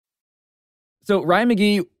So, Ryan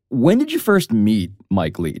McGee, when did you first meet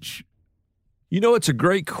Mike Leach? It's a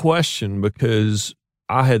great question because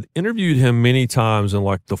I had interviewed him many times in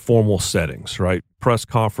like the formal settings, right? Press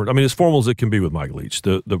conference. I mean, as formal as it can be with Mike Leach,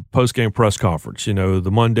 the post-game press conference, the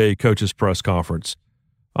Monday coaches press conference,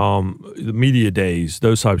 the media days,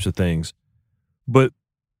 those types of things. But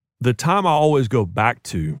the time I always go back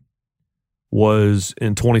to was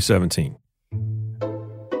in 2017.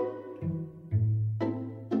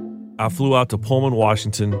 I flew out to Pullman,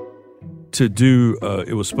 Washington to do,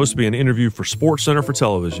 it was supposed to be an interview for SportsCenter for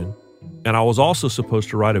television. And I was also supposed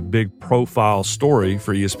to write a big profile story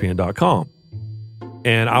for ESPN.com.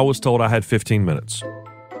 And I was told I had 15 minutes.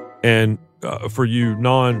 And for you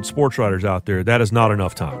non-sports writers out there, that is not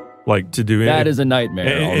enough time. Like to do that is a nightmare.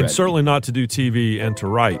 And certainly not to do TV and to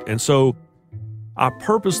write. And so I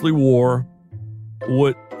purposely wore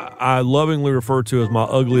what I lovingly refer to as my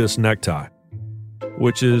ugliest necktie,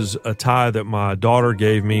 which is a tie that my daughter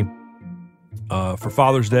gave me for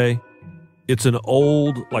Father's Day. It's an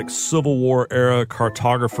old, like Civil War era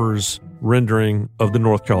cartographer's rendering of the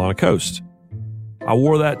North Carolina coast. I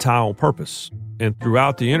wore that tie on purpose. And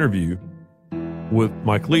throughout the interview with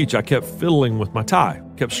Mike Leach, I kept fiddling with my tie,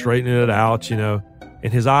 kept straightening it out, and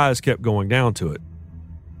his eyes kept going down to it.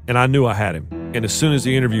 And I knew I had him. And as soon as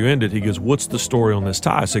the interview ended, he goes, "What's the story on this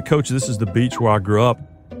tie?" I said, "Coach, this is the beach where I grew up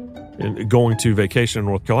and going to vacation in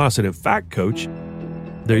North Carolina." I said, "In fact, Coach,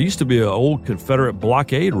 there used to be an old Confederate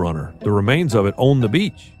blockade runner. The remains of it on the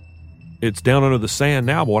beach. It's down under the sand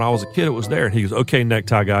now, but when I was a kid, it was there." And he goes, "Okay,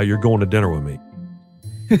 necktie guy, you're going to dinner with me."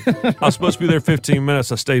 I was supposed to be there 15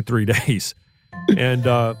 minutes. I stayed 3 days. And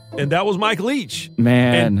that was Mike Leach.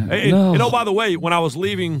 Man. And oh, by the way, when I was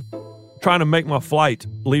leaving, trying to make my flight,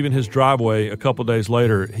 leaving his driveway a couple days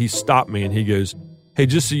later, he stopped me and he goes, "Hey,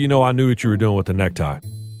 just so you know, I knew what you were doing with the necktie."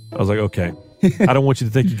 I was like, "Okay. I don't want you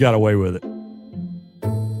to think you got away with it."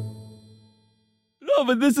 No,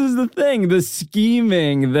 but this is the thing, the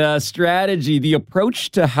scheming, the strategy, the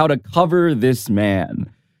approach to how to cover this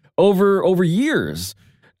man over years.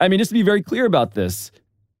 I mean, just to be very clear about this,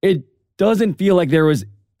 it doesn't feel like there was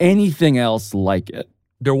anything else like it.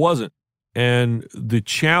 There wasn't. And the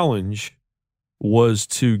challenge was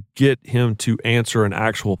to get him to answer an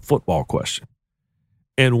actual football question.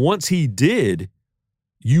 And once he did,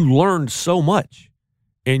 you learned so much.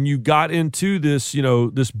 And you got into this,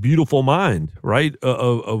 this beautiful mind, right,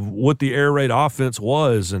 of what the air raid offense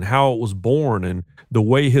was and how it was born and the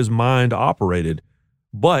way his mind operated.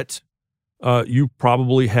 But you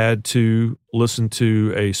probably had to listen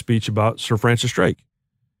to a speech about Sir Francis Drake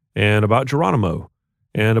and about Geronimo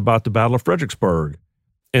and about the Battle of Fredericksburg.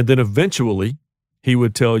 And then eventually he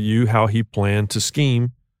would tell you how he planned to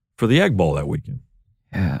scheme for the Egg Bowl that weekend.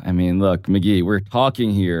 Yeah, I mean, look, McGee, we're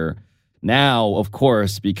talking here now, of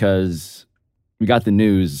course, because we got the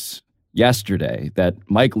news yesterday that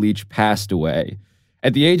Mike Leach passed away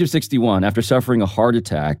at the age of 61 after suffering a heart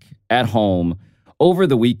attack at home over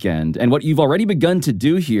the weekend. And what you've already begun to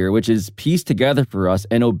do here, which is piece together for us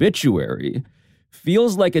an obituary,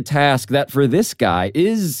 feels like a task that for this guy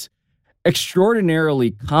is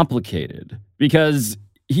extraordinarily complicated because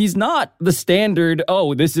he's not the standard,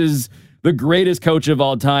 "Oh, this is the greatest coach of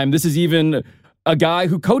all time. This is even a guy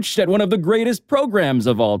who coached at one of the greatest programs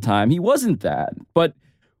of all time." He wasn't that. But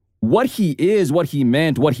what he is, what he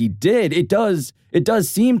meant, what he did, it does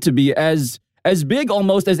seem to be as big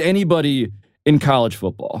almost as anybody in college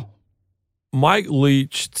football. Mike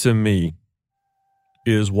Leach, to me,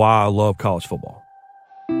 is why I love college football.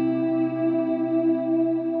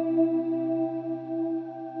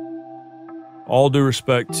 All due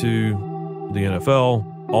respect to the NFL,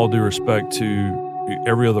 all due respect to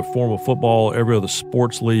every other form of football, every other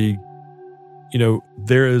sports league,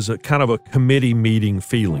 there is a kind of a committee meeting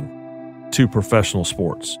feeling to professional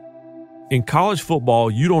sports. In college football,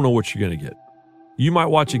 you don't know what you're going to get. You might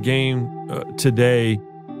watch a game today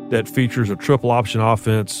that features a triple option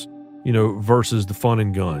offense, versus the fun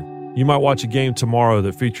and gun. You might watch a game tomorrow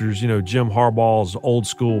that features, Jim Harbaugh's old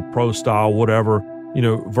school pro style, whatever,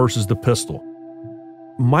 versus the pistol.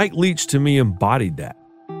 Mike Leach, to me, embodied that.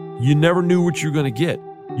 You never knew what you were going to get.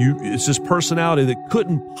 It's this personality that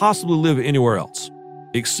couldn't possibly live anywhere else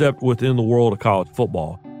except within the world of college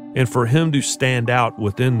football. And for him to stand out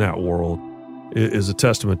within that world is a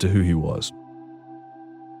testament to who he was.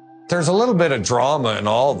 There's a little bit of drama in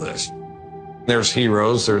all this. There's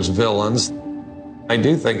heroes, there's villains. I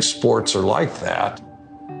do think sports are like that.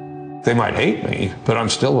 They might hate me, but I'm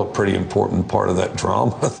still a pretty important part of that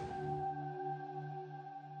drama.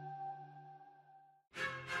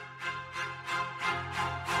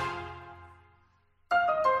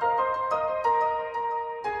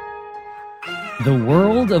 The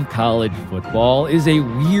world of college football is a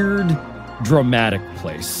weird, dramatic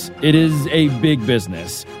place. It is a big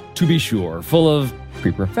business, to be sure, full of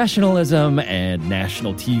pre-professionalism and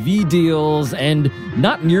national TV deals, and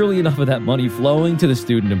not nearly enough of that money flowing to the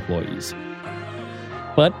student employees.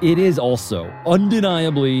 But it is also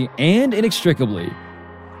undeniably and inextricably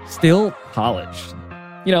still college.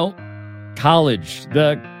 You know, college,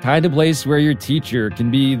 the kind of place where your teacher can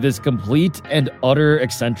be this complete and utter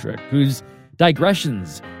eccentric whose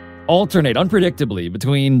digressions alternate unpredictably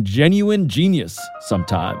between genuine genius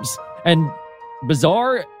sometimes and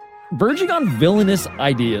bizarre, verging on villainous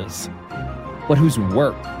ideas, but whose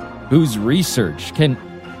work, whose research can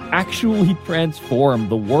actually transform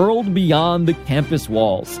the world beyond the campus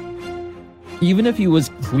walls, even if he was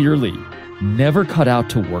clearly never cut out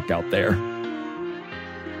to work out there.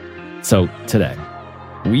 So today,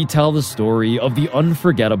 we tell the story of the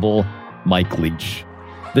unforgettable Mike Leach,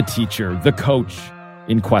 the teacher, the coach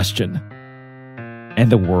in question, and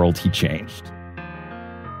the world he changed.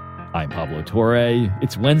 I'm Pablo Torre.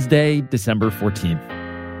 It's Wednesday, December 14th.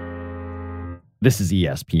 This is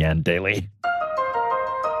ESPN Daily.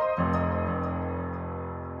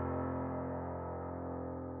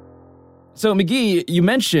 So, McGee, you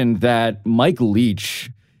mentioned that Mike Leach,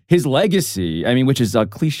 his legacy, which is a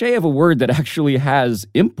cliche of a word that actually has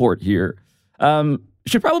import here,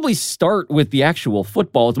 should probably start with the actual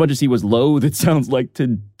football, as much as he was loath, it sounds like, to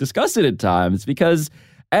discuss it at times, because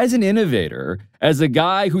as an innovator, as a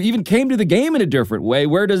guy who even came to the game in a different way,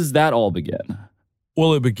 where does that all begin?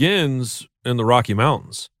 Well, it begins in the Rocky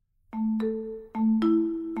Mountains.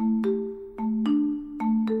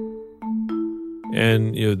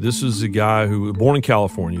 And, this is a guy who was born in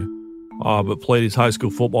California, but played his high school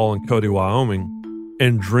football in Cody, Wyoming,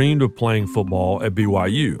 and dreamed of playing football at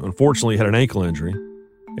BYU. Unfortunately, he had an ankle injury,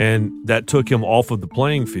 and that took him off of the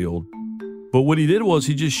playing field. But what he did was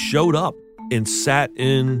he just showed up and sat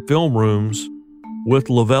in film rooms with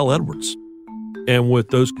LaVell Edwards and with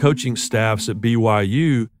those coaching staffs at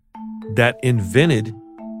BYU that invented,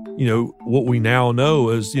 what we now know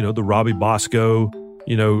as, the Robbie Bosco,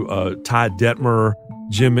 Ty Detmer,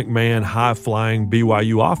 Jim McMahon, high-flying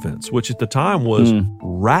BYU offense, which at the time was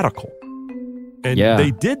radical. And they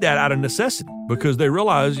did that out of necessity because they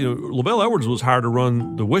realized, LaVell Edwards was hired to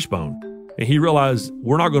run the wishbone. And he realized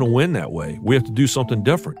we're not going to win that way. We have to do something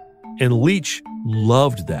different. And Leach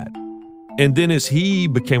loved that. And then as he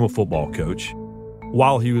became a football coach,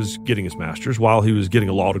 while he was getting his master's, while he was getting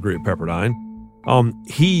a law degree at Pepperdine,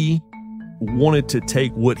 he wanted to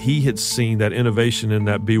take what he had seen, that innovation in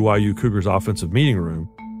that BYU Cougars offensive meeting room,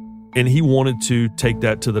 and he wanted to take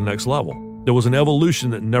that to the next level. There was an evolution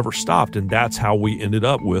that never stopped, and that's how we ended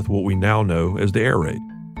up with what we now know as the air raid.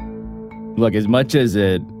 Look, as much as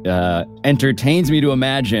it entertains me to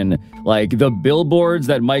imagine, like, the billboards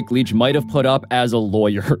that Mike Leach might have put up as a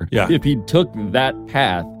lawyer, if he took that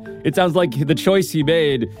path, it sounds like the choice he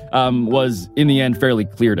made was, in the end, fairly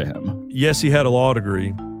clear to him. Yes, he had a law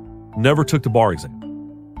degree, never took the bar exam.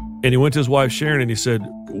 And he went to his wife, Sharon, and he said,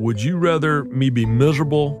 would you rather me be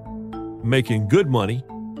miserable making good money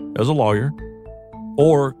as a lawyer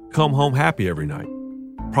or come home happy every night,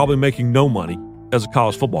 probably making no money as a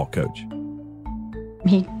college football coach?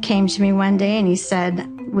 He came to me one day and he said,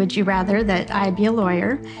 would you rather that I be a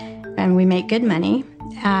lawyer and we make good money,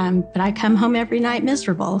 but I come home every night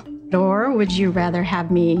miserable? Or would you rather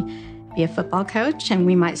have me be a football coach and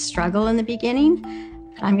we might struggle in the beginning,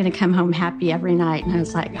 but I'm going to come home happy every night? And I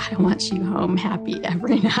was like, I don't want you home happy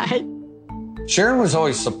every night. Sharon was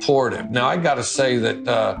always supportive. Now, I got to say that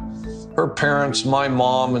her parents, my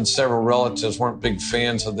mom, and several relatives weren't big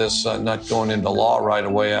fans of this, not going into law right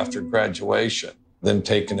away after graduation. Then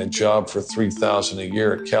taking a job for $3,000 a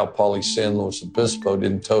year at Cal Poly San Luis Obispo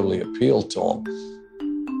didn't totally appeal to him.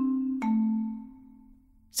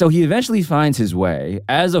 So he eventually finds his way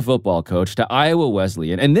as a football coach to Iowa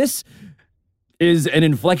Wesleyan. And this is an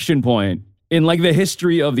inflection point in, like, the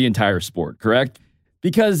history of the entire sport, correct?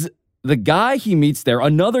 Because the guy he meets there,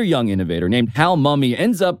 another young innovator named Hal Mumme,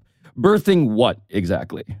 ends up birthing what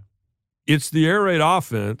exactly? It's the air raid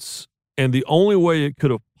offense, and the only way it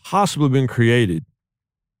could have possibly been created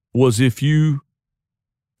was if you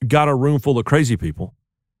got a room full of crazy people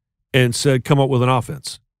and said, come up with an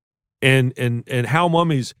offense. And Hal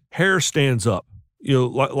Mumme's hair stands up,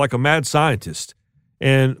 like a mad scientist.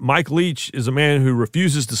 And Mike Leach is a man who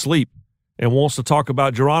refuses to sleep and wants to talk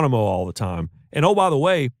about Geronimo all the time. And oh, by the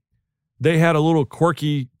way, they had a little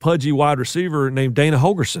quirky, pudgy wide receiver named Dana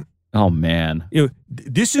Holgerson. Oh, man.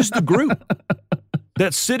 This is the group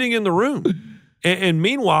that's sitting in the room. And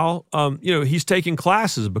meanwhile, he's taking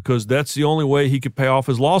classes because that's the only way he could pay off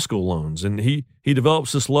his law school loans. And he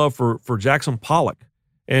develops this love for Jackson Pollock.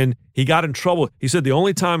 And he got in trouble. He said the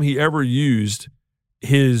only time he ever used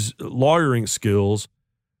his lawyering skills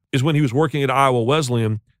is when he was working at Iowa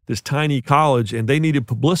Wesleyan, this tiny college, and they needed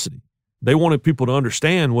publicity. They wanted people to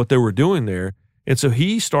understand what they were doing there. And so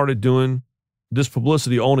he started doing this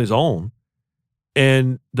publicity on his own.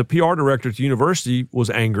 And the PR director at the university was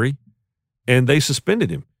angry, and they suspended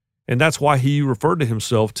him. And that's why he referred to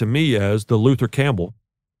himself to me as the Luther Campbell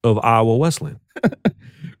of Iowa Wesleyan.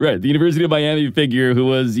 Right. The University of Miami figure who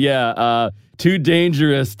was, too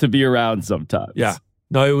dangerous to be around sometimes. Yeah.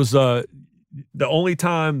 No, it was the only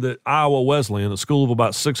time that Iowa Wesleyan, a school of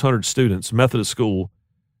about 600 students, Methodist school,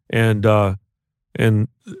 and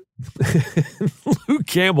Luke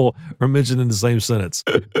Campbell are mentioned in the same sentence.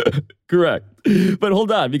 Correct. But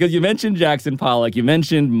hold on, because you mentioned Jackson Pollock, you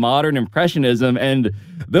mentioned modern impressionism, and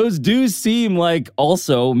those do seem like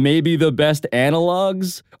also maybe the best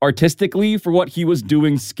analogs artistically for what he was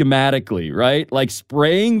doing schematically, right? Like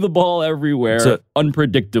spraying the ball everywhere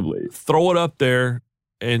unpredictably. Throw it up there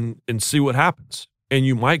and see what happens. And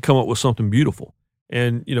you might come up with something beautiful.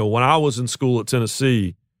 And, when I was in school at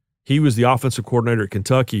Tennessee, he was the offensive coordinator at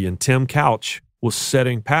Kentucky, and Tim Couch was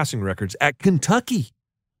setting passing records at Kentucky.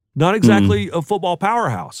 Not exactly a football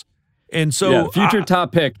powerhouse. And so future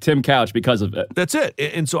top pick, Tim Couch, because of it. That's it.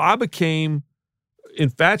 And so I became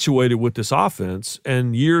infatuated with this offense.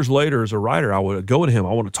 And years later, as a writer, I would go to him.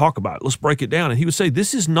 I want to talk about it. Let's break it down. And he would say,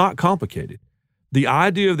 this is not complicated. The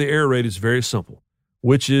idea of the air raid is very simple,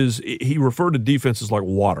 which is he referred to defenses like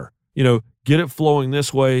water. Get it flowing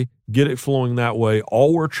this way, get it flowing that way.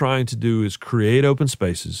 All we're trying to do is create open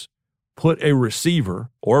spaces, put a receiver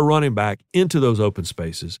or a running back into those open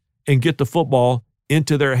spaces, and get the football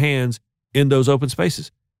into their hands in those open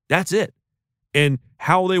spaces. That's it. And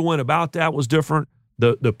how they went about that was different.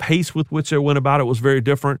 The pace with which they went about it was very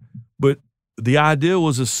different. But the idea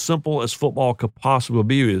was as simple as football could possibly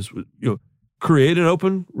be: is create an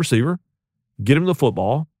open receiver, get him the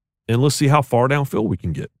football, and let's see how far downfield we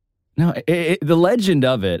can get. No, the legend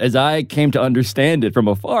of it, as I came to understand it from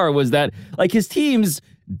afar, was that his teams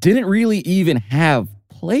didn't really even have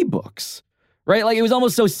playbooks, right? It was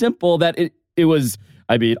almost so simple that it was,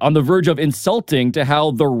 on the verge of insulting to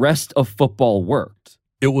how the rest of football worked.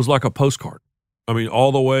 It was like a postcard.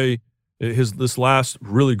 All the way this last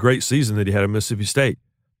really great season that he had at Mississippi State.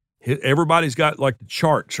 Everybody's got the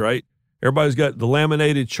charts, right? Everybody's got the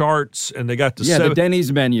laminated charts, and they got the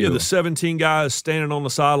Denny's menu. The 17 guys standing on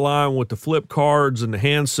the sideline with the flip cards and the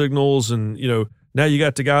hand signals, and now you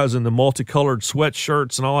got the guys in the multicolored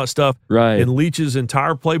sweatshirts and all that stuff. Right. And Leach's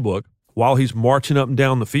entire playbook, while he's marching up and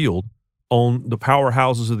down the field on the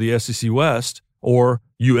powerhouses of the SEC West or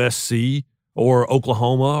USC or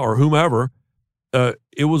Oklahoma or whomever,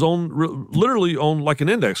 it was literally on like an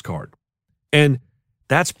index card. And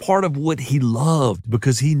that's part of what he loved,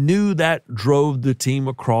 because he knew that drove the team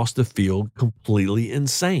across the field completely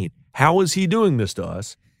insane. How is he doing this to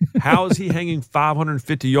us? How is he hanging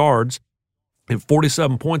 550 yards and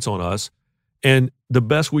 47 points on us? And the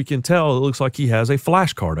best we can tell, it looks like he has a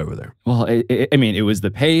flashcard over there. Well, it was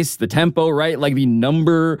the pace, the tempo, right? The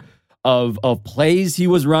number of plays he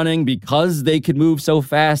was running because they could move so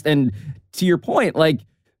fast. And to your point,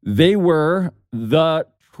 they were the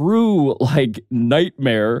true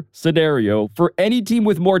nightmare scenario for any team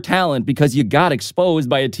with more talent, because you got exposed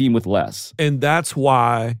by a team with less. And that's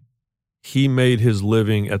why he made his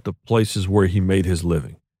living at the places where he made his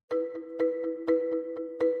living.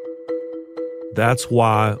 That's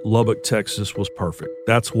why Lubbock, Texas was perfect.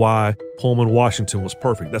 That's why Pullman, Washington was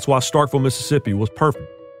perfect. That's why Starkville, Mississippi was perfect.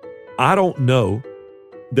 I don't know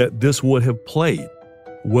that this would have played,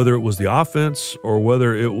 whether it was the offense or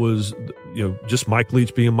whether it was, just Mike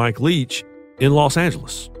Leach being Mike Leach in Los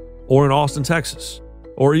Angeles or in Austin, Texas,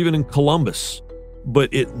 or even in Columbus.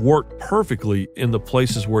 But it worked perfectly in the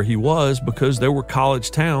places where he was, because there were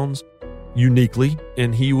college towns uniquely,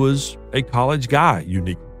 and he was a college guy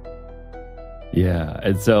uniquely. Yeah,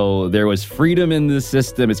 and so there was freedom in the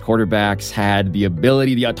system. His quarterbacks had the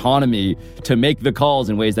ability, the autonomy to make the calls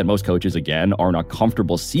in ways that most coaches, again, are not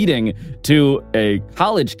comfortable ceding to a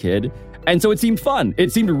college kid. And so it seemed fun.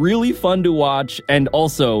 It seemed really fun to watch. And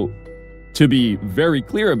also, to be very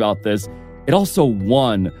clear about this, it also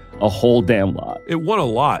won a whole damn lot. It won a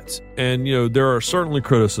lot. And, there are certainly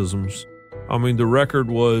criticisms. The record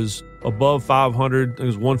was above 500. It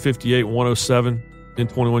was 158, 107 in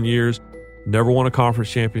 21 years. Never won a conference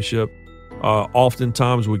championship.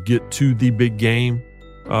 Oftentimes would get to the big game.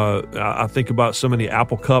 I think about so many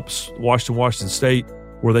Apple Cups, Washington State,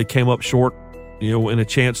 where they came up short and a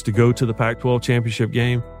chance to go to the Pac-12 championship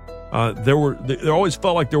game, there always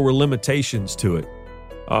felt like there were limitations to it.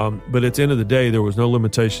 But at the end of the day, there was no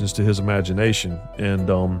limitations to his imagination, and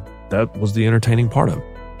that was the entertaining part of it.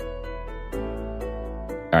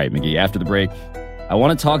 All right, McGee, after the break, I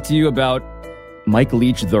want to talk to you about Mike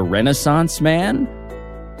Leach, the Renaissance Man,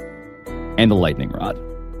 and the lightning rod.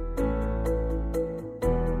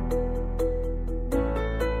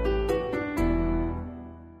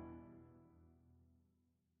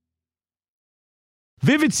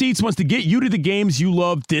 Vivid Seats wants to get you to the games you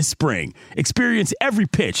love this spring. Experience every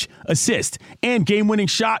pitch, assist, and game-winning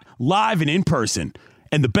shot live and in person.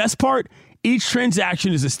 And the best part? Each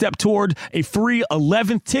transaction is a step toward a free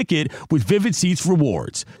 11th ticket with Vivid Seats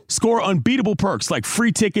rewards. Score unbeatable perks like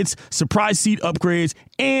free tickets, surprise seat upgrades,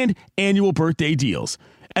 and annual birthday deals.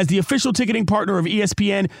 As the official ticketing partner of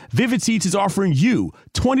ESPN, Vivid Seats is offering you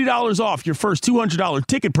 $20 off your first $200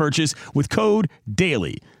 ticket purchase with code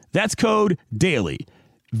DAILY. That's code DAILY.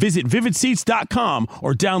 Visit vividseats.com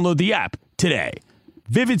or download the app today.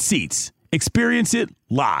 Vivid Seats. Experience it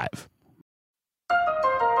live.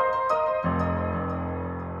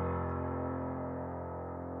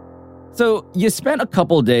 So you spent a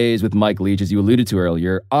couple days with Mike Leach, as you alluded to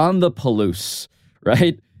earlier, on the Palouse,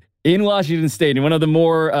 right? In Washington State, in one of the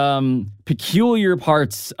more peculiar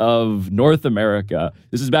parts of North America.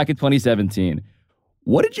 This is back in 2017.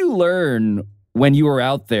 What did you learn when you were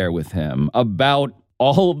out there with him about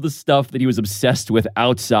all of the stuff that he was obsessed with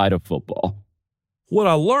outside of football? What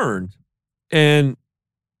I learned, and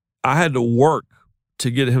I had to work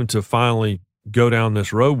to get him to finally go down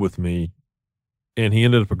this road with me, and he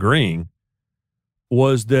ended up agreeing,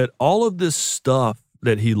 was that all of this stuff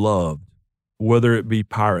that he loved, whether it be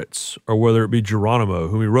Pirates or whether it be Geronimo,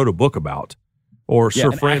 whom he wrote a book about, or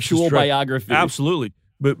Sir Francis actual Drake, biography. Absolutely.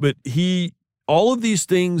 But all of these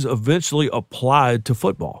things eventually applied to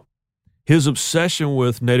football. His obsession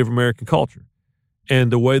with Native American culture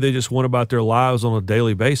and the way they just went about their lives on a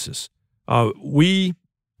daily basis. We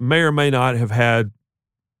may or may not have had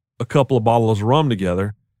a couple of bottles of rum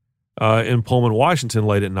together in Pullman, Washington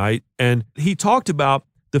late at night. And he talked about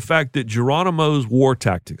the fact that Geronimo's war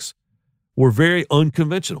tactics were very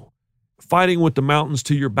unconventional. Fighting with the mountains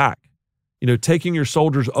to your back, taking your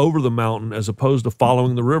soldiers over the mountain as opposed to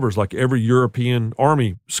following the rivers like every European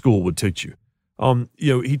army school would teach you.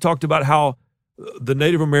 He talked about how the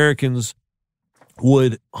Native Americans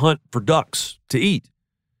would hunt for ducks to eat,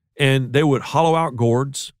 and they would hollow out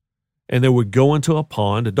gourds, and they would go into a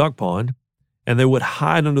pond, a duck pond, and they would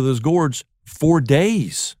hide under those gourds for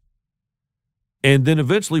days, and then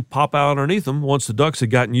eventually pop out underneath them once the ducks had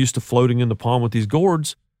gotten used to floating in the pond with these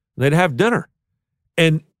gourds. They'd have dinner.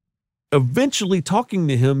 And eventually, talking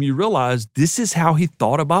to him, you realize this is how he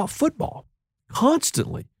thought about football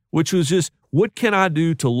constantly, which was just, what can I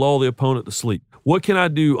do to lull the opponent to sleep? What can I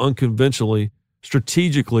do unconventionally,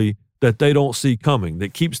 strategically, that they don't see coming,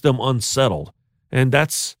 that keeps them unsettled? And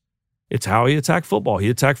it's how he attacked football. He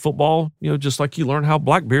attacked football, just like you learned how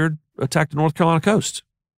Blackbeard attacked the North Carolina coast.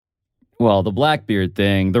 Well, the Blackbeard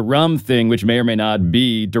thing, the rum thing, which may or may not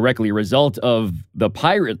be directly a result of the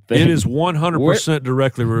pirate thing. It is 100%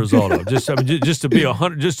 directly a result of. Just to be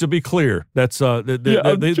 100, just to be clear, that's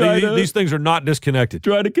these things are not disconnected.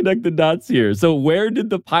 Try to connect the dots here. So where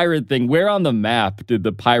on the map did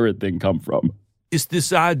the pirate thing come from? It's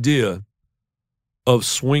this idea of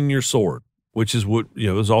swing your sword, which is what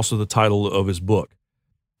is also the title of his book,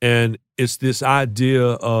 and it's this idea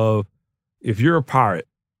of, if you're a pirate,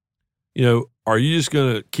 are you just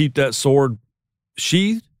going to keep that sword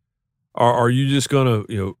sheathed? Or are you just going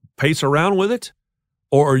to, pace around with it?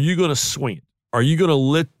 Or are you going to swing it? Are you going to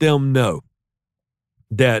let them know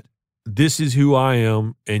that this is who I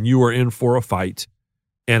am and you are in for a fight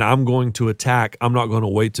and I'm going to attack? I'm not going to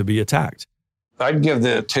wait to be attacked. I'd give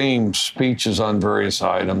the team speeches on various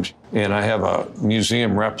items, and I have a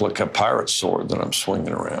museum replica pirate sword that I'm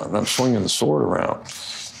swinging around. And I'm swinging the sword around.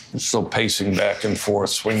 Still pacing back and forth,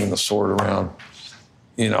 swinging the sword around.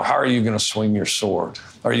 How are you going to swing your sword?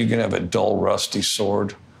 Are you going to have a dull, rusty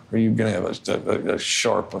sword? Or are you going to have a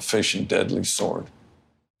sharp, efficient, deadly sword?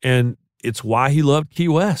 And it's why he loved Key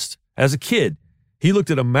West. As a kid, he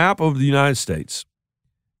looked at a map of the United States,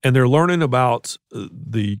 and they're learning about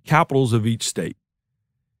the capitals of each state.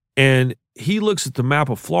 And he looks at the map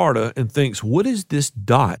of Florida and thinks, what is this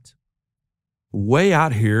dot way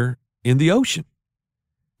out here in the ocean?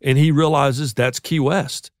 And he realizes that's Key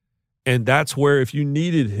West. And that's where, if you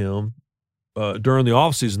needed him during the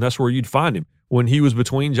offseason, that's where you'd find him. When he was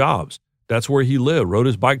between jobs, that's where he lived, rode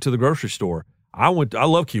his bike to the grocery store. I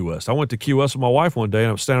love Key West. I went to Key West with my wife one day, and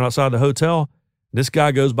I was standing outside the hotel. And this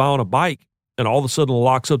guy goes by on a bike, and all of a sudden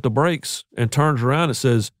locks up the brakes and turns around and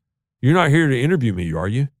says, "You're not here to interview me, are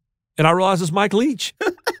you?" And I realized it's Mike Leach.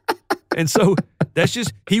 And so that's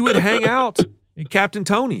just, he would hang out in Captain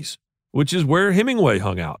Tony's, which is where Hemingway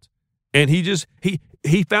hung out. And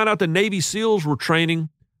he found out the Navy SEALs were training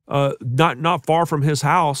not far from his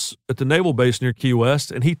house at the naval base near Key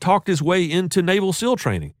West, and he talked his way into Naval SEAL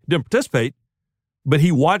training. Didn't participate, but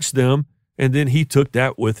he watched them, and then he took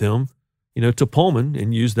that with him, to Pullman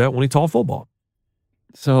and used that when he taught football.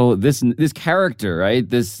 So this character, right?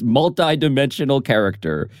 This multi-dimensional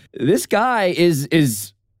character, this guy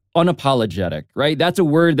is unapologetic, right? That's a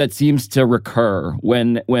word that seems to recur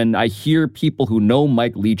when I hear people who know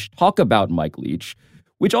Mike Leach talk about Mike Leach,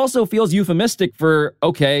 which also feels euphemistic for,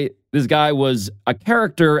 okay, this guy was a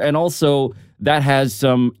character, and also that has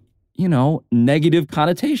some, negative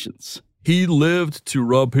connotations. He lived to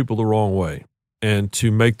rub people the wrong way and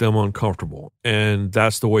to make them uncomfortable. And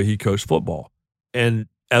that's the way he coached football. And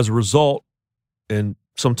as a result, and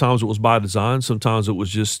sometimes it was by design, sometimes it was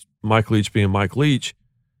just Mike Leach being Mike Leach,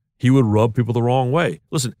 he would rub people the wrong way.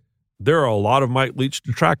 Listen, there are a lot of Mike Leach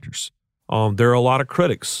detractors. There are a lot of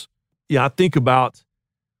critics. Yeah, I think about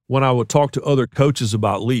when I would talk to other coaches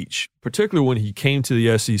about Leach, particularly when he came to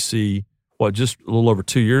the SEC, just a little over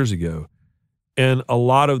 2 years ago. And a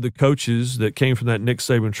lot of the coaches that came from that Nick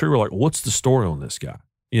Saban tree were like, what's the story on this guy?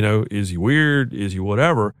 Is he weird? Is he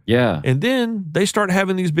whatever? Yeah. And then they start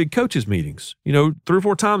having these big coaches meetings, 3 or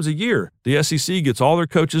 4 times a year. The SEC gets all their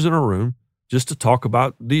coaches in a room just to talk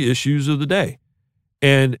about the issues of the day.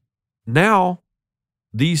 And now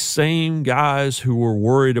these same guys who were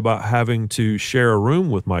worried about having to share a room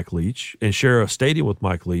with Mike Leach and share a stadium with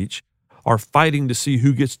Mike Leach are fighting to see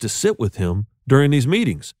who gets to sit with him during these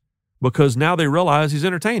meetings, because now they realize he's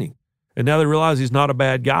entertaining, and now they realize he's not a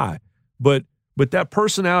bad guy. But that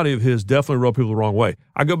personality of his definitely rubbed people the wrong way.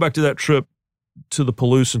 I go back to that trip to the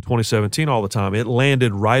Palouse in 2017 all the time. It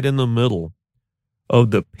landed right in the middle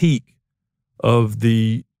of the peak of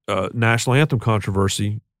the national anthem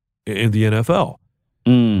controversy in the NFL.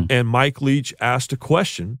 And Mike Leach asked a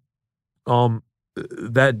question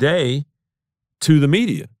that day to the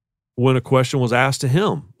media when a question was asked to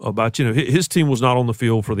him about, his team was not on the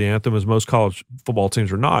field for the anthem, as most college football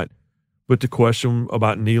teams are not. But the question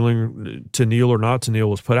about kneeling, to kneel or not to kneel,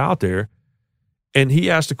 was put out there. And he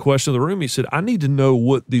asked a question in the room. He said, I need to know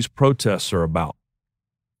what these protests are about.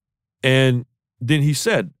 And then he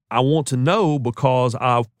said, I want to know because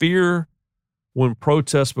I fear when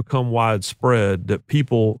protests become widespread that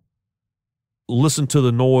people listen to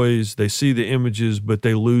the noise, they see the images, but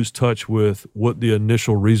they lose touch with what the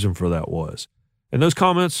initial reason for that was. And those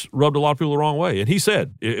comments rubbed a lot of people the wrong way. And he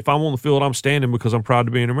said, if I'm on the field, I'm standing because I'm proud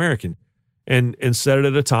to be an American. And said it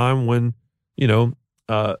at a time when,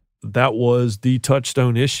 that was the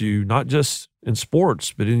touchstone issue, not just in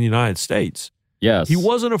sports, but in the United States. Yes. He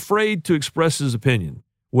wasn't afraid to express his opinion,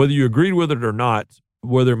 whether you agreed with it or not,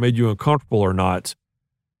 whether it made you uncomfortable or not.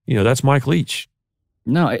 That's Mike Leach.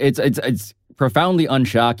 No, it's profoundly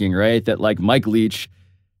unshocking, right? That Mike Leach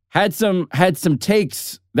had some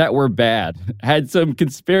takes that were bad, had some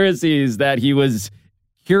conspiracies that he was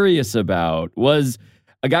curious about, was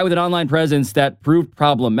a guy with an online presence that proved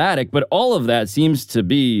problematic, but all of that seems to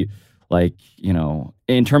be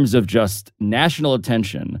in terms of just national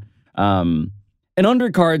attention, an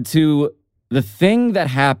undercard to the thing that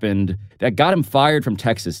happened that got him fired from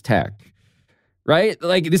Texas Tech, right?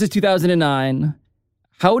 This is 2009.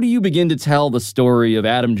 How do you begin to tell the story of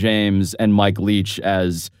Adam James and Mike Leach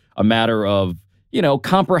as a matter of,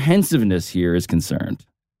 comprehensiveness here is concerned?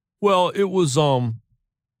 Well, it was a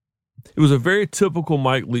very typical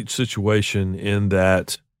Mike Leach situation in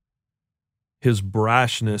that his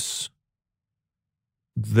brashness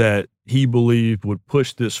that he believed would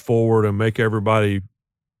push this forward and make everybody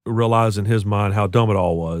realize in his mind how dumb it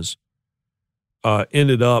all was,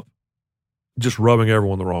 ended up just rubbing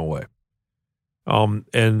everyone the wrong way.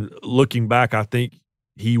 And looking back, I think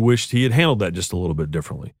he wished he had handled that just a little bit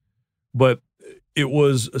differently. But it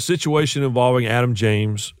was a situation involving Adam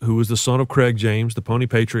James, who was the son of Craig James, the Pony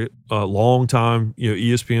Patriot, a longtime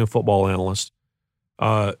ESPN football analyst.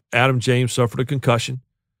 Adam James suffered a concussion.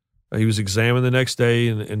 He was examined the next day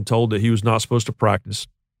and told that he was not supposed to practice.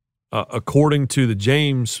 According to the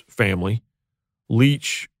James family,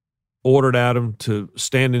 Leach ordered Adam to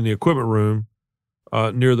stand in the equipment room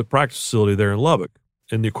near the practice facility there in Lubbock.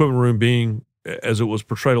 And the equipment room being, as it was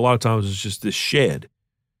portrayed a lot of times, is just this shed.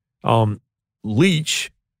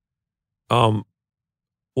 Leach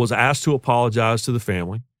was asked to apologize to the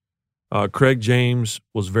family. Craig James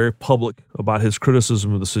was very public about his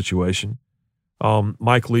criticism of the situation.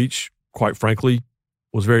 Mike Leach, quite frankly,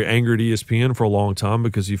 was very angry at ESPN for a long time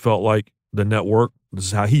because he felt like the network, this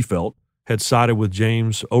is how he felt, had sided with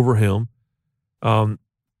James over him. And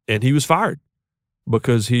he was fired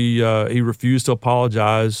because he refused to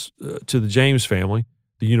apologize to the James family.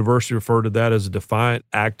 The university referred to that as a defiant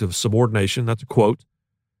act of subordination. That's a quote.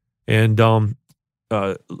 And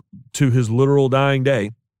to his literal dying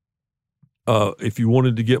day, if you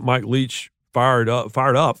wanted to get Mike Leach fired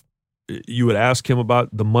up, you would ask him about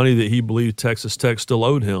the money that he believed Texas Tech still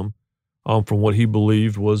owed him from what he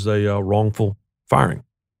believed was a wrongful firing.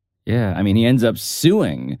 Yeah, I mean, he ends up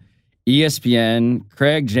suing ESPN,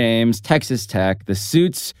 Craig James, Texas Tech. The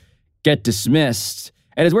suits get dismissed.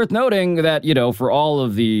 And it's worth noting that, for all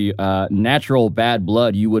of the natural bad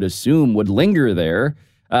blood you would assume would linger there,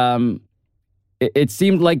 it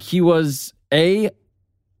seemed like he was,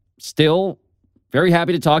 still very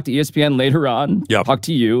happy to talk to ESPN later on, talk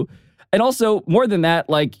to you. And also, more than that,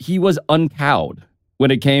 he was uncowed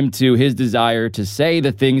when it came to his desire to say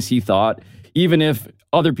the things he thought, even if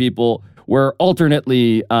other people were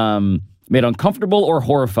alternately made uncomfortable or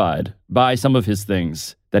horrified by some of his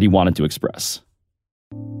things that he wanted to express.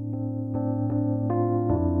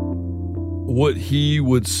 What he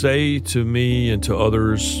would say to me and to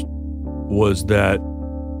others was that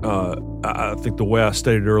I think the way I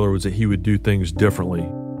stated earlier was that he would do things differently.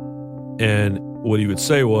 And what he would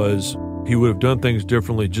say was he would have done things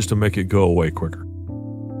differently just to make it go away quicker.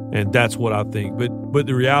 And that's what I think. But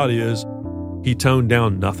the reality is he toned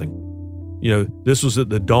down nothing. This was at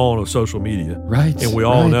the dawn of social media. Right. And we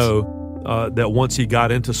all know that once he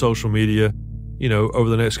got into social media, over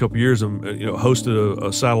the next couple of years, and hosted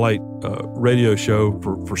a satellite radio show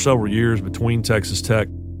for several years between Texas Tech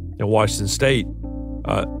and Washington State.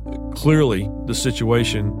 Clearly, the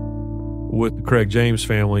situation with the Craig James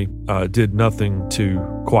family did nothing to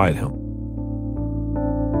quiet him.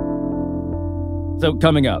 So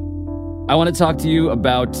coming up, I want to talk to you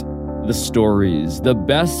about the stories, the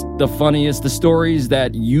best, the funniest, the stories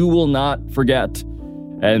that you will not forget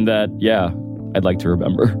and that, I'd like to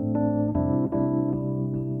remember.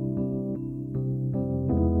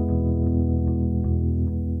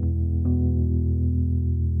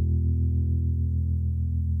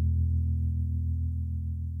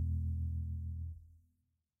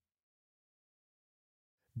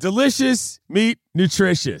 Delicious, meat,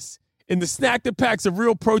 nutritious. In the snack that packs a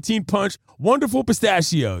real protein punch, Wonderful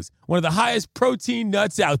Pistachios, one of the highest protein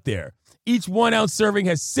nuts out there. Each 1 ounce serving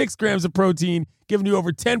has 6 grams of protein, giving you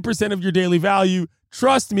over 10% of your daily value.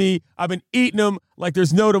 Trust me, I've been eating them like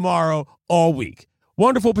there's no tomorrow all week.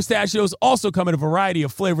 Wonderful Pistachios also come in a variety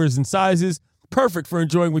of flavors and sizes, perfect for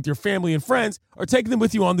enjoying with your family and friends or taking them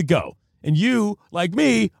with you on the go. And you, like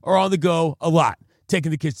me, are on the go a lot.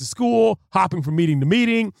 Taking the kids to school, hopping from meeting to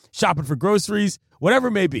meeting, shopping for groceries, whatever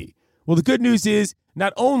it may be. Well, the good news is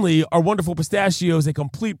not only are Wonderful Pistachios a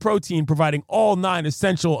complete protein providing all 9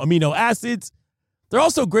 essential amino acids, they're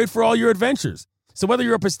also great for all your adventures. So whether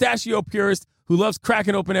you're a pistachio purist who loves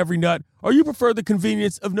cracking open every nut or you prefer the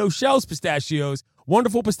convenience of no-shells pistachios,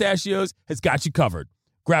 Wonderful Pistachios has got you covered.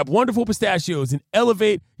 Grab Wonderful Pistachios and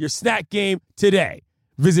elevate your snack game today.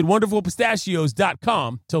 Visit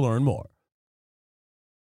WonderfulPistachios.com to learn more.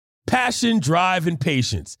 Passion, drive, and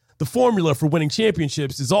patience. The formula for winning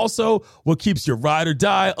championships is also what keeps your ride or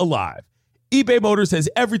die alive. eBay Motors has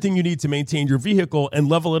everything you need to maintain your vehicle and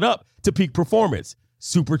level it up to peak performance.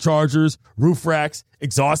 Superchargers, roof racks,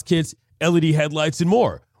 exhaust kits, LED headlights, and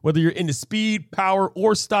more. Whether you're into speed, power,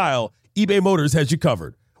 or style, eBay Motors has you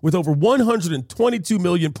covered. With over 122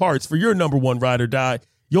 million parts for your number one ride or die,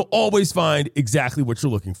 you'll always find exactly what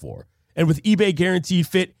you're looking for. And with eBay Guaranteed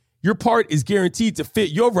Fit, your part is guaranteed to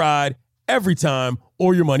fit your ride every time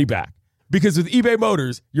or your money back. Because with eBay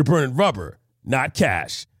Motors, you're burning rubber, not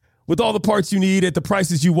cash. With all the parts you need at the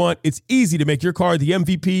prices you want, it's easy to make your car the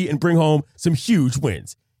MVP and bring home some huge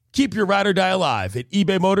wins. Keep your ride or die alive at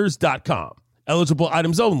ebaymotors.com. Eligible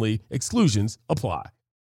items only. Exclusions apply.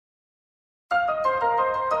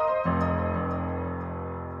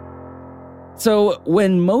 So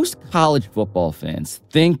when most college football fans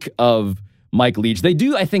think of Mike Leach, they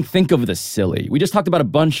do, I think of the silly. We just talked about a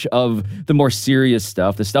bunch of the more serious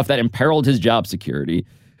stuff, the stuff that imperiled his job security.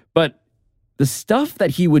 But the stuff that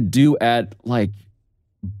he would do at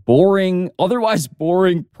otherwise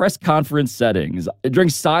boring press conference settings, during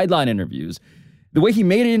sideline interviews, the way he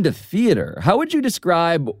made it into theater, how would you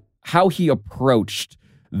describe how he approached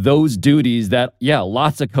those duties that,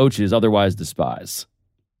 lots of coaches otherwise despise?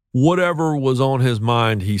 Whatever was on his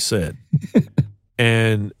mind, he said.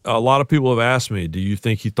 And a lot of people have asked me, do you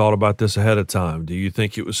think he thought about this ahead of time? Do you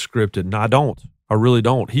think it was scripted? No, I don't. I really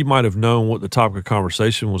don't. He might have known what the topic of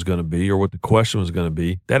conversation was going to be or what the question was going to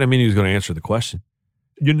be. That didn't mean he was going to answer the question.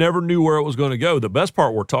 You never knew where it was going to go. The best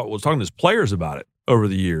part was talking to his players about it over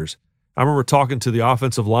the years. I remember talking to the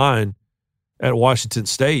offensive line at Washington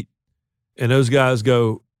State, and those guys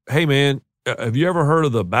go, "Hey, man, have you ever heard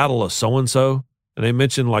of the Battle of so-and-so?" And they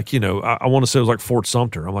mentioned, like, I want to say it was like Fort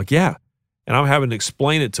Sumter. I'm like, yeah. And I'm having to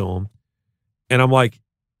explain it to them. And I'm like,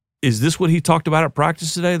 is this what he talked about at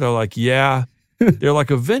practice today? They're like, yeah. They're like,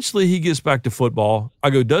 eventually he gets back to football. I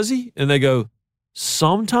go, does he? And they go,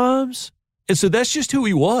 sometimes. And so that's just who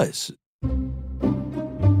he was.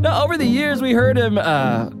 Now, over the years, we heard him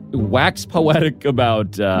wax poetic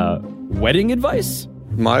about wedding advice.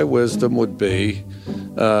 My wisdom would be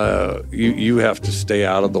you have to stay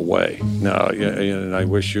out of the way. Now, and I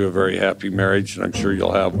wish you a very happy marriage, and I'm sure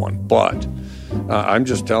you'll have one. But I'm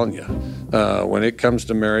just telling you, when it comes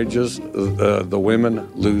to marriages, the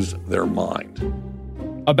women lose their mind.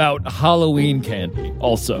 About Halloween candy,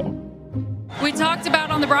 also. We talked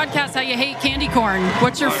about on the broadcast how you hate candy corn.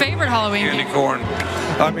 What's your favorite Halloween candy corn?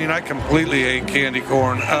 I mean, I completely hate candy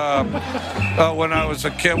corn. When I was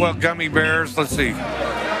a kid, well, gummy bears, let's see.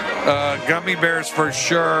 Gummy bears for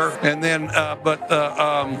sure. And then,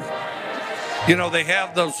 they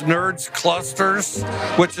have those Nerds clusters,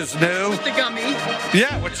 which is new. With the gummy.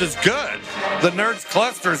 Yeah, which is good. The Nerds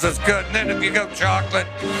clusters is good. And then if you go chocolate,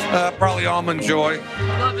 probably Almond Joy.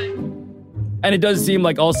 Love it. And it does seem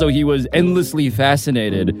like also he was endlessly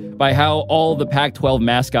fascinated by how all the Pac-12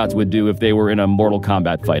 mascots would do if they were in a Mortal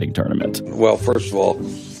Kombat fighting tournament. Well, first of all,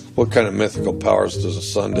 what kind of mythical powers does a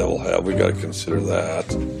Sun Devil have? We got to consider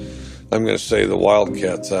that. I'm going to say the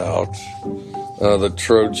Wildcat's out. The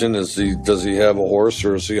Trojan, does he have a horse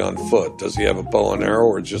or is he on foot? Does he have a bow and arrow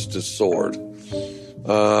or just his sword?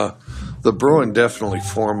 The Bruin, definitely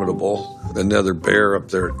formidable. Another bear up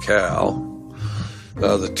there at Cal.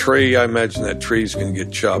 The tree, I imagine that tree's going to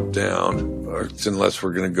get chopped down, unless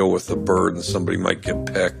we're going to go with the bird and somebody might get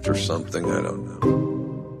pecked or something. I don't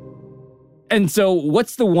know. And so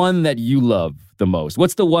what's the one that you love the most?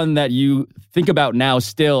 What's the one that you think about now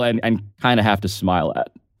still and kind of have to smile at?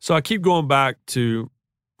 So I keep going back to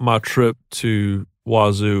my trip to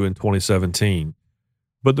Wazoo in 2017.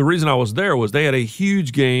 But the reason I was there was they had a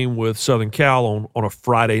huge game with Southern Cal on a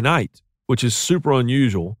Friday night, which is super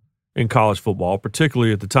unusual in college football,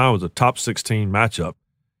 particularly at the time it was a top 16 matchup.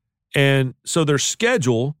 And so their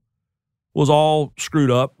schedule was all screwed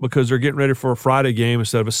up because they're getting ready for a Friday game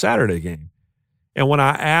instead of a Saturday game. And when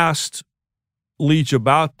I asked Leach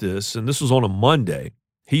about this, and this was on a Monday,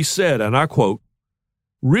 he said, and I quote,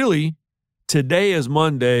 "Really, today is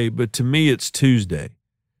Monday, but to me it's Tuesday.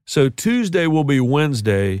 So Tuesday will be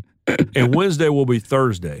Wednesday, and Wednesday will be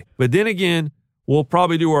Thursday. But then again, we'll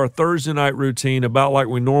probably do our Thursday night routine about like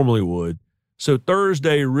we normally would. So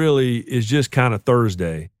Thursday really is just kind of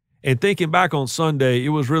Thursday. And thinking back on Sunday, it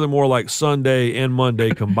was really more like Sunday and Monday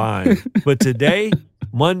combined. But today,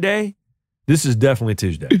 Monday, this is definitely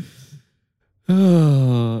Tuesday."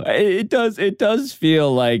 It does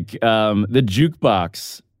feel like the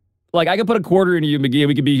jukebox. Like I could put a quarter into you, McGee, and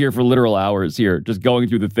we could be here for literal hours here, just going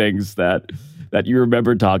through the things that you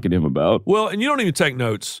remember talking to him about. Well, and you don't even take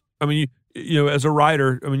notes. I mean, you know, as a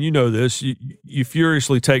writer, I mean, you know this. You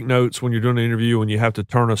furiously take notes when you're doing an interview and you have to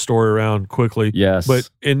turn a story around quickly. Yes. But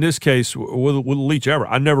in this case, with Leach ever,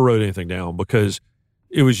 I never wrote anything down because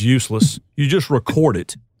it was useless. You just record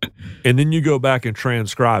it, and then you go back and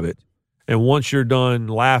transcribe it. And once you're done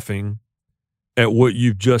laughing at what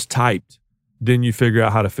you've just typed, then you figure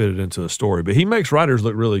out how to fit it into a story. But he makes writers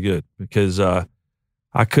look really good because I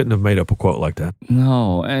couldn't have made up a quote like that.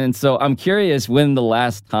 No. And so I'm curious when the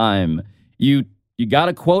last time you got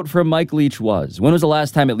a quote from Mike Leach was. When was the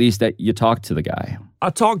last time, at least, that you talked to the guy?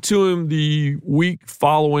 I talked to him the week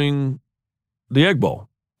following the Egg Bowl.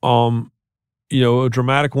 A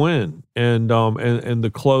dramatic win and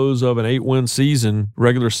the close of an 8-win season,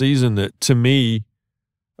 regular season that to me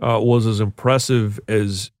was as impressive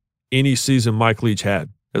as any season Mike Leach had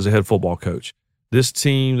as a head football coach. This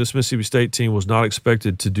Mississippi State team was not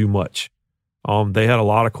expected to do much. They had a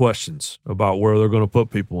lot of questions about where they're going to put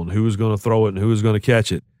people and who was going to throw it and who was going to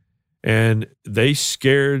catch it. And they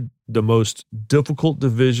scared the most difficult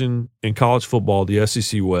division in college football, the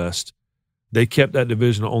SEC West. They kept that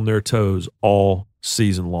division on their toes all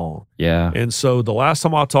season long. Yeah. And so the last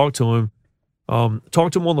time I talked to him on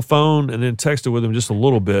the phone and then texted with him just a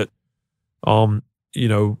little bit,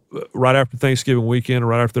 right after Thanksgiving weekend,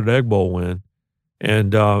 right after the Egg Bowl win.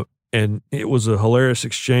 And it was a hilarious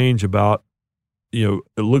exchange about, it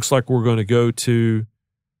looks like we're going to go to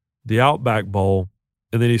the Outback Bowl.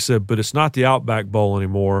 And then he said, but it's not the Outback Bowl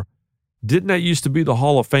anymore. didn't that used to be the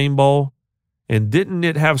Hall of Fame Bowl? And didn't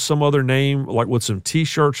it have some other name, like with some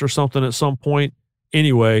T-shirts or something at some point?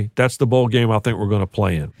 Anyway, that's the bowl game I think we're going to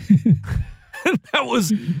play in. That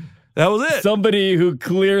was it. Somebody who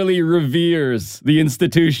clearly reveres the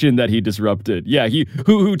institution that he disrupted. Yeah,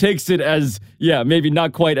 who takes it as, maybe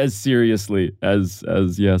not quite as seriously as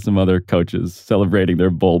some other coaches celebrating their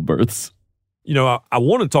bowl berths. You know, I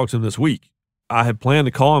want to talk to him this week. I had planned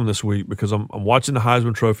to call him this week because I'm watching the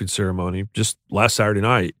Heisman Trophy ceremony just last Saturday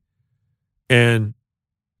night. And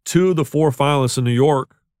 2 of the 4 finalists in New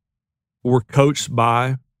York were coached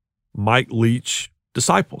by Mike Leach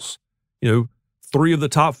disciples. You know, 3 of the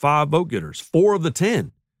top 5 vote getters, 4 of the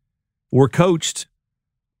 10 were coached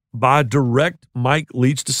by direct Mike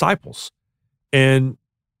Leach disciples. And,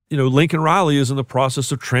 you know, Lincoln Riley is in the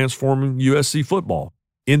process of transforming USC football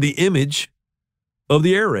in the image of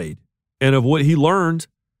the air raid and of what he learned,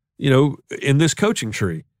 you know, in this coaching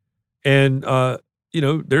tree. And, you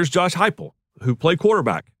know, there's Josh Heupel, who played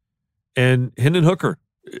quarterback, and Hendon Hooker,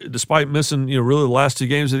 despite missing, you know, really the last 2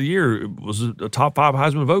 games of the year, was a top 5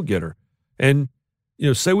 Heisman vote getter. And, you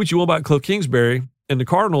know, say what you want about Cliff Kingsbury and the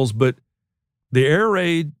Cardinals, but the air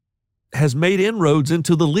raid has made inroads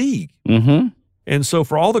into the league. Mm-hmm. And so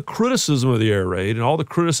for all the criticism of the air raid and all the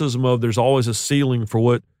criticism of there's always a ceiling for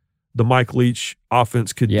what the Mike Leach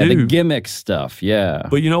offense could do. Yeah, the gimmick stuff, yeah.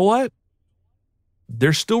 But you know what?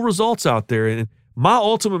 There's still results out there. And my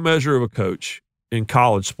ultimate measure of a coach in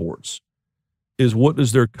college sports is what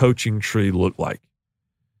does their coaching tree look like?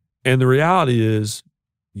 And the reality is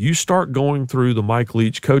you start going through the Mike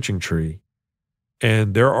Leach coaching tree,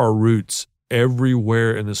 and there are roots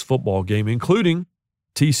everywhere in this football game, including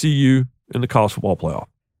TCU and the college football playoff.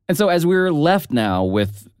 And so as we're left now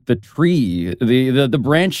with the tree, the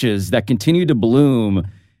branches that continue to bloom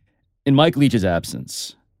in Mike Leach's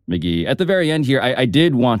absence, McGee, at the very end here, I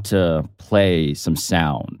did want to play some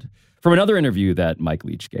sound from another interview that Mike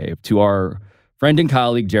Leach gave to our friend and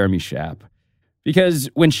colleague, Jeremy Schaap. Because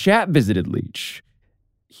when Schaap visited Leach,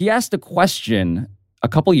 he asked a question a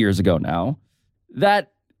couple years ago now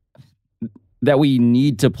that we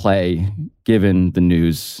need to play given the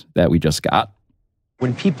news that we just got.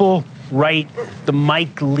 When people write the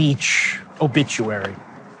Mike Leach obituary,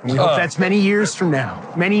 and we hope that's many years from now,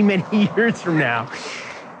 many years from now,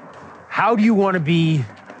 how do you want to be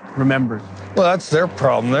remembered? Well, that's their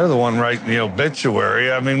problem. They're the one writing the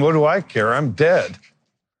obituary. I mean, what do I care? I'm dead.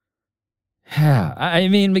 Yeah, I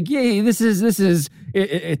mean, McGee, this is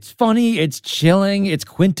it's funny, it's chilling, it's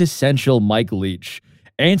quintessential Mike Leach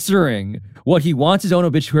answering what he wants his own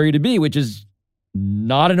obituary to be, which is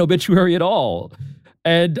not an obituary at all.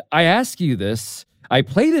 And I ask you this, I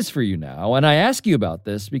play this for you now, and I ask you about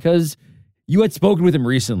this because you had spoken with him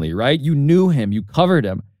recently, right? You knew him, you covered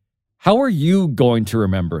him. How are you going to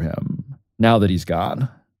remember him now that he's gone?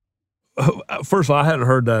 First of all, I hadn't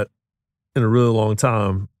heard that in a really long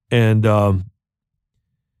time. And I'm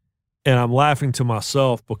laughing to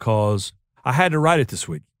myself because I had to write it this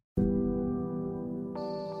week.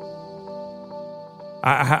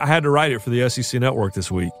 I had to write it for the SEC Network this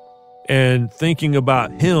week. And thinking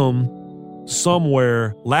about him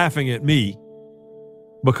somewhere laughing at me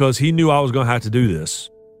because he knew I was going to have to do this.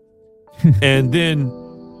 And then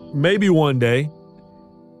maybe one day,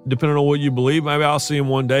 depending on what you believe, maybe I'll see him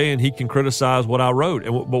one day and he can criticize what I wrote.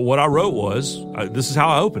 But what I wrote was, this is how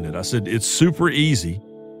I opened it. I said, it's super easy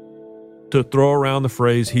to throw around the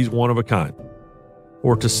phrase, he's one of a kind,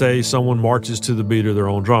 or to say someone marches to the beat of their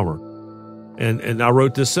own drummer. And I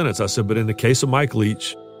wrote this sentence. I said, but in the case of Mike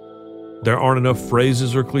Leach, there aren't enough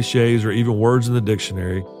phrases or cliches or even words in the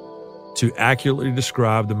dictionary to accurately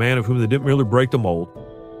describe the man of whom they didn't merely break the mold.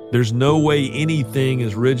 There's no way anything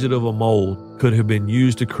as rigid of a mold could have been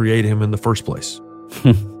used to create him in the first place.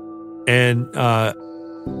 And, I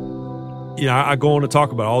go on to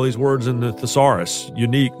talk about all these words in the thesaurus: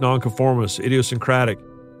 unique, nonconformist, idiosyncratic.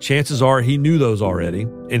 Chances are he knew those already,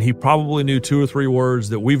 and he probably knew 2 or 3 words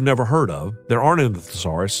that we've never heard of, that aren't in the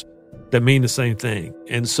thesaurus, that mean the same thing.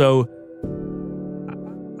 And so,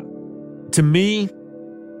 to me,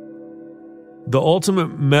 the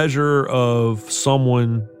ultimate measure of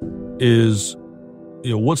someone is,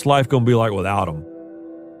 what's life going to be like without him?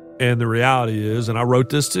 And the reality is, and I wrote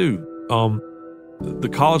this too, the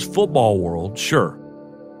college football world, sure,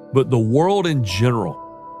 but the world in general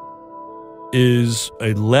is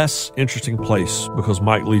a less interesting place because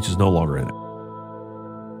Mike Leach is no longer in it.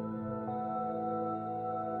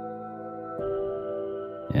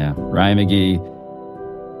 Yeah, Ryan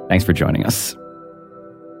McGee, thanks for joining us.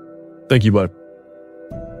 Thank you, bud.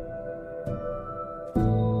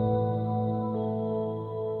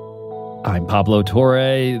 I'm Pablo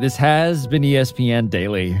Torre. This has been ESPN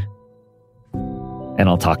Daily. And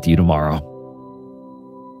I'll talk to you tomorrow.